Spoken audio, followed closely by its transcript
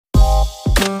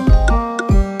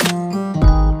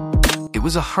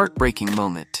was a heartbreaking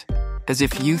moment, as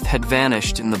if youth had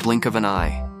vanished in the blink of an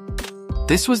eye.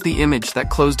 This was the image that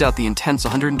closed out the intense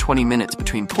 120 minutes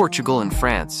between Portugal and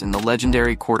France in the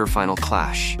legendary quarterfinal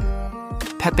clash.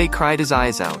 Pepe cried his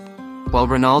eyes out, while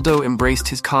Ronaldo embraced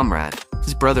his comrade,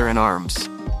 his brother in arms.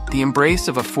 The embrace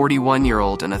of a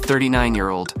 41-year-old and a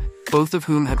 39-year-old, both of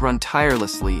whom had run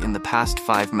tirelessly in the past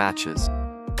 5 matches.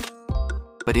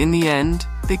 But in the end,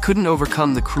 they couldn't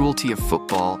overcome the cruelty of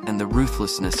football and the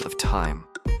ruthlessness of time.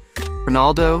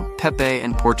 Ronaldo, Pepe,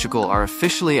 and Portugal are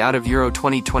officially out of Euro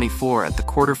 2024 at the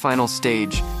quarterfinal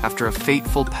stage after a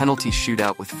fateful penalty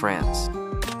shootout with France.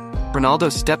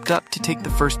 Ronaldo stepped up to take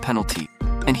the first penalty,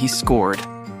 and he scored.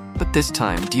 But this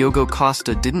time, Diogo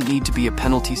Costa didn't need to be a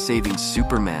penalty-saving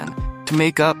Superman to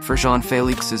make up for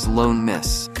Jean-Félix's lone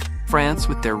miss. France,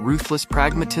 with their ruthless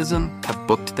pragmatism, have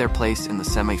booked their place in the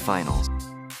semi-finals.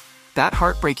 That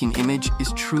heartbreaking image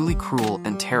is truly cruel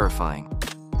and terrifying.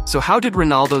 So how did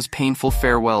Ronaldo's painful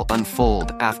farewell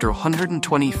unfold after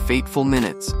 120 fateful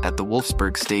minutes at the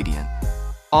Wolfsburg Stadium?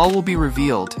 All will be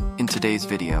revealed in today's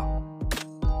video.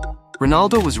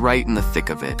 Ronaldo was right in the thick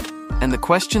of it, and the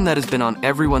question that has been on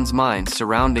everyone's mind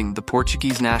surrounding the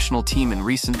Portuguese national team in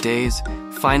recent days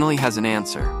finally has an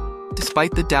answer,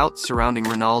 despite the doubts surrounding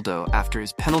Ronaldo after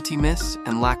his penalty miss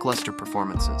and lackluster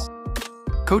performances.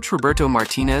 Coach Roberto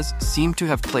Martinez seemed to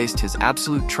have placed his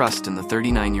absolute trust in the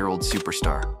 39-year-old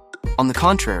superstar. On the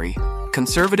contrary, a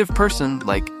conservative person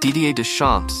like Didier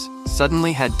Deschamps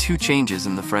suddenly had 2 changes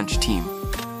in the French team.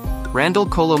 Randall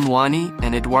Kolo Muani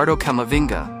and Eduardo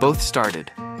Camavinga both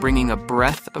started, bringing a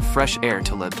breath of fresh air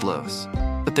to Les Bleus.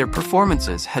 But their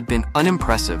performances had been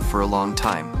unimpressive for a long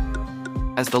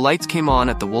time. As the lights came on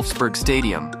at the Wolfsburg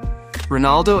Stadium,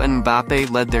 Ronaldo and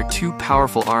Mbappe led their 2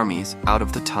 powerful armies out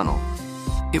of the tunnel.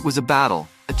 It was a battle,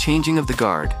 a changing of the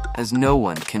guard, as no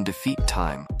one can defeat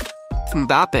time. If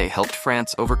Mbappe helped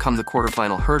France overcome the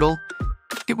quarterfinal hurdle,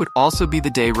 it would also be the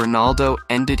day Ronaldo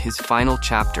ended his final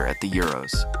chapter at the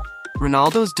Euros.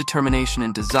 Ronaldo's determination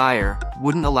and desire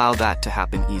wouldn't allow that to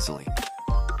happen easily.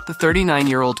 The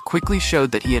 39-year-old quickly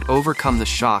showed that he had overcome the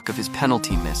shock of his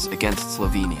penalty miss against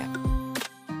Slovenia.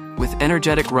 With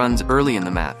energetic runs early in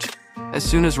the match, as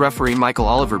soon as referee Michael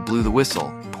Oliver blew the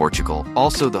whistle, Portugal,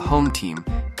 also the home team,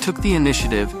 took the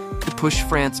initiative to push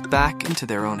France back into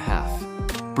their own half.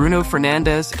 Bruno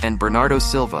Fernandes and Bernardo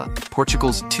Silva,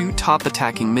 Portugal's 2 top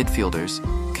attacking midfielders,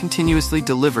 continuously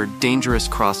delivered dangerous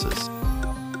crosses.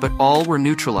 But all were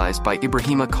neutralized by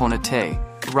Ibrahima Konaté,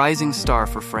 a rising star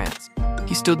for France.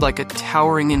 He stood like a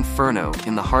towering inferno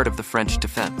in the heart of the French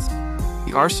defense.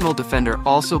 The Arsenal defender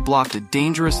also blocked a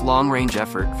dangerous long-range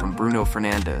effort from Bruno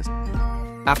Fernandes.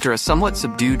 After a somewhat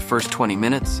subdued first 20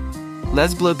 minutes,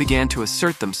 Les Bleus began to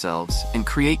assert themselves and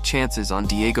create chances on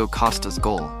Diogo Costa's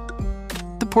goal.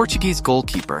 The Portuguese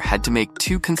goalkeeper had to make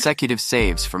 2 consecutive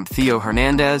saves from Theo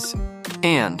Hernandez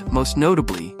and, most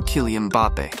notably, Kylian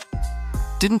Mbappe.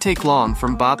 Didn't take long for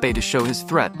Mbappe to show his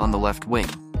threat on the left wing.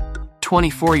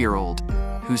 24-year-old,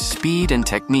 whose speed and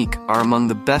technique are among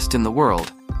the best in the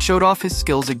world, showed off his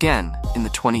skills again in the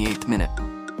 28th minute.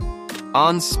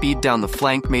 On's speed down the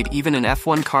flank made even an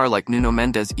F1 car like Nuno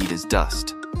Mendes eat his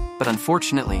dust. But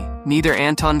unfortunately, neither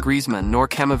Antoine Griezmann nor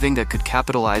Camavinga could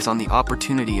capitalize on the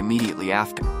opportunity immediately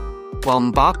after. While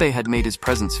Mbappe had made his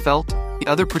presence felt, the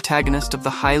other protagonist of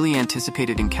the highly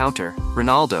anticipated encounter,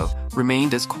 Ronaldo,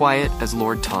 remained as quiet as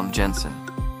Lord Tom Jensen.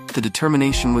 The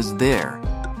determination was there,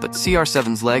 but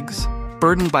CR7's legs,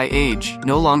 burdened by age,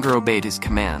 no longer obeyed his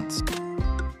commands.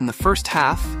 In the first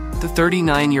half, the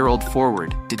 39-year-old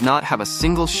forward did not have a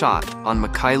single shot on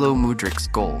Mykhailo Mudrik's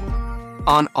goal.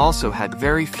 On also had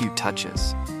very few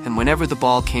touches, and whenever the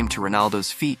ball came to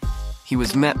Ronaldo's feet, he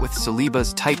was met with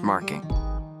Saliba's tight marking.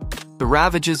 The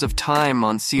ravages of time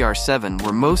on CR7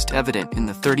 were most evident in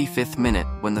the 35th minute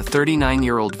when the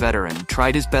 39-year-old veteran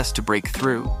tried his best to break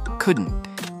through, couldn't,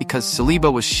 because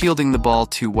Saliba was shielding the ball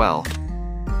too well.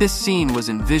 This scene was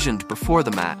envisioned before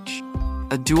the match,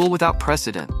 a duel without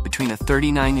precedent between a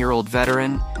 39-year-old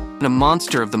veteran and a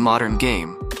monster of the modern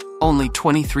game, only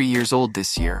 23 years old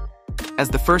this year. As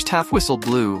the first half whistle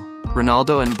blew,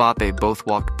 Ronaldo and Mbappe both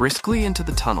walked briskly into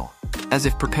the tunnel, as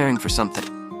if preparing for something.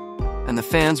 And the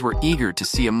fans were eager to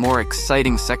see a more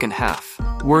exciting second half,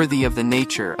 worthy of the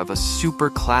nature of a super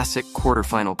classic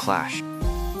quarterfinal clash.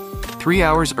 3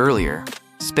 hours earlier,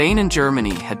 Spain and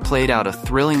Germany had played out a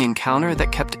thrilling encounter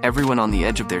that kept everyone on the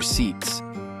edge of their seats,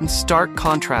 in stark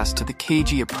contrast to the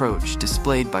cagey approach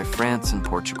displayed by France and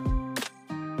Portugal.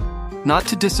 Not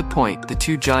to disappoint, the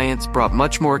 2 giants brought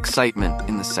much more excitement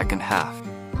in the second half.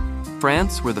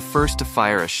 France were the first to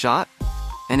fire a shot,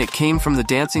 and it came from the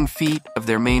dancing feet of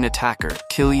their main attacker,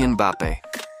 Kylian Mbappe.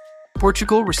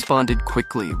 Portugal responded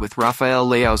quickly with Rafael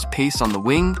Leao's pace on the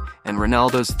wing and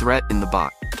Ronaldo's threat in the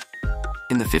box.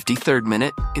 In the 53rd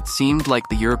minute, it seemed like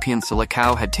the European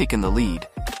Selecao had taken the lead,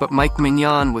 but Mike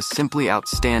Mignon was simply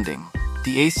outstanding.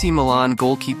 The AC Milan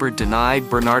goalkeeper denied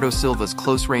Bernardo Silva's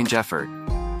close-range effort,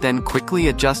 then quickly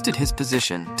adjusted his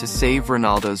position to save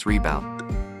Ronaldo's rebound.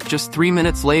 Just 3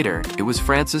 minutes later, it was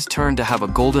France's turn to have a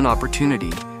golden opportunity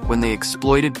when they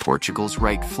exploited Portugal's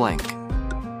right flank.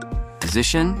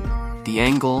 Position, the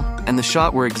angle, and the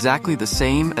shot were exactly the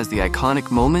same as the iconic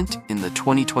moment in the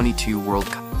 2022 World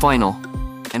Cup final.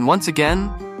 And once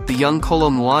again, the young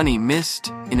Kolo Muani missed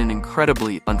in an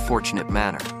incredibly unfortunate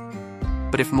manner.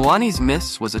 But if Muani's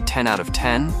miss was a 10 out of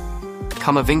 10,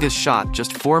 Camavinga's shot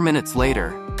just 4 minutes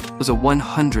later was a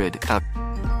 100 out.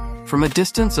 From a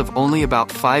distance of only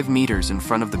about 5 meters in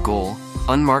front of the goal,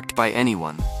 unmarked by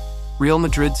anyone, Real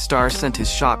Madrid star sent his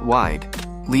shot wide,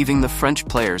 leaving the French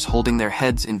players holding their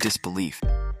heads in disbelief.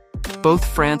 Both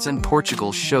France and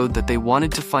Portugal showed that they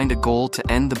wanted to find a goal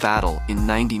to end the battle in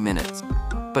 90 minutes,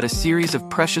 but a series of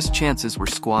precious chances were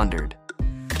squandered,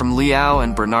 from Leao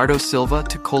and Bernardo Silva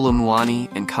to Kolo Muani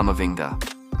and Camavinga.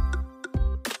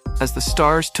 As the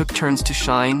stars took turns to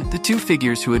shine, the two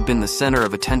figures who had been the center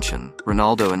of attention,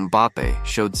 Ronaldo and Pepe,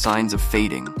 showed signs of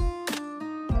fading.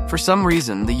 For some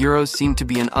reason, the Euros seemed to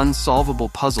be an unsolvable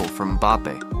puzzle for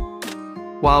Mbappe.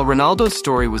 While Ronaldo's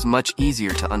story was much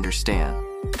easier to understand,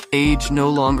 age no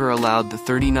longer allowed the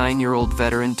 39-year-old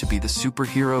veteran to be the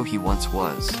superhero he once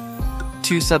was.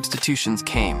 2 substitutions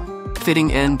came,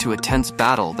 fitting end to a tense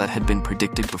battle that had been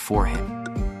predicted beforehand.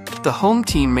 The home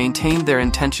team maintained their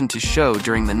intention to show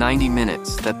during the 90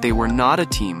 minutes that they were not a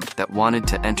team that wanted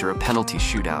to enter a penalty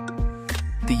shootout.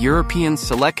 The European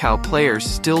Selecao players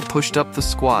still pushed up the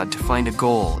squad to find a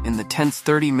goal in the tense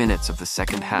 30 minutes of the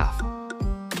second half.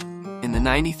 In the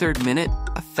 93rd minute,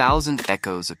 1,000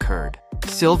 echoes occurred.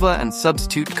 Silva and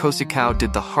substitute Costa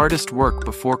did the hardest work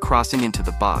before crossing into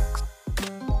the box,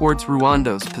 towards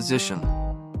Ronaldo's position.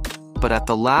 But at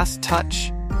the last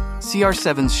touch,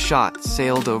 CR7's shot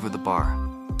sailed over the bar.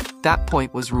 That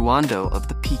point was Ronaldo of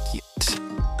the Pepe.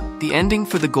 The ending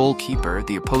for the goalkeeper,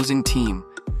 the opposing team,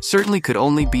 certainly could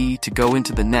only be to go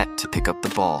into the net to pick up the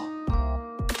ball.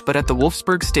 But at the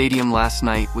Wolfsburg Stadium last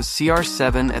night was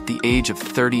CR7 at the age of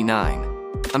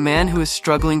 39, a man who is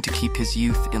struggling to keep his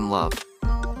youth in love.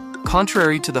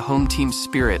 Contrary to the home team's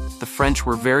spirit, the French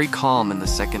were very calm in the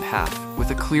second half,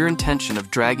 with a clear intention of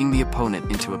dragging the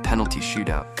opponent into a penalty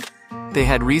shootout. They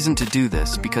had reason to do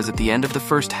this because at the end of the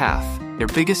first half, their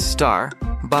biggest star,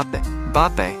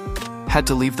 Pepe, had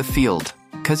to leave the field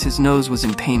because his nose was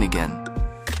in pain again.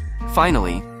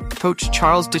 Finally, coach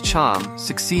Charles Deschamps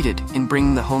succeeded in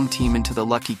bringing the home team into the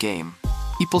lucky game.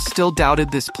 People still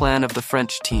doubted this plan of the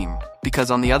French team,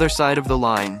 because on the other side of the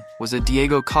line was a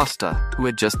Diogo Costa who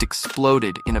had just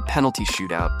exploded in a penalty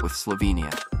shootout with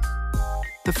Slovenia.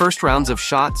 The first rounds of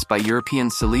shots by European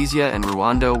Silesia and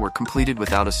Ronaldo were completed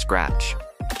without a scratch.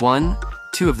 1,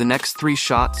 2 of the next 3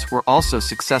 shots were also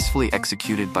successfully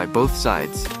executed by both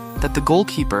sides that the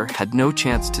goalkeeper had no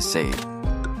chance to save.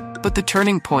 But the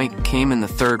turning point came in the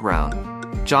third round.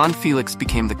 Jean-Félix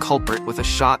became the culprit with a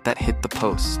shot that hit the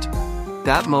post.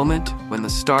 That moment, when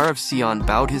the star of Sion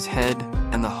bowed his head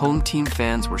and the home team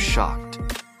fans were shocked,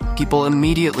 people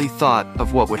immediately thought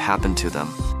of what would happen to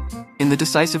them. In the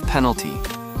decisive penalty,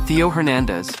 Theo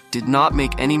Hernandez did not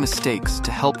make any mistakes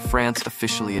to help France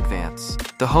officially advance.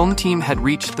 The home team had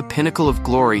reached the pinnacle of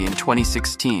glory in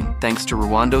 2016 thanks to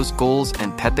Ronaldo's goals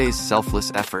and Pepe's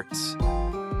selfless efforts.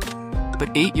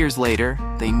 But 8 years later,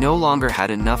 they no longer had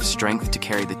enough strength to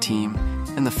carry the team,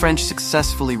 and the French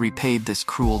successfully repaid this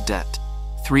cruel debt.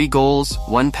 3 goals,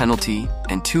 1 penalty,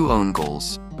 and 2 own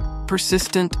goals.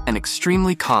 Persistent and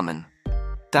extremely common.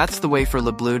 That's the way for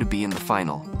Le Bleu to be in the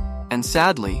final. And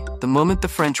sadly, the moment the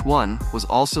French won was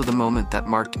also the moment that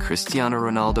marked Cristiano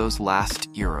Ronaldo's last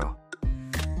Euro.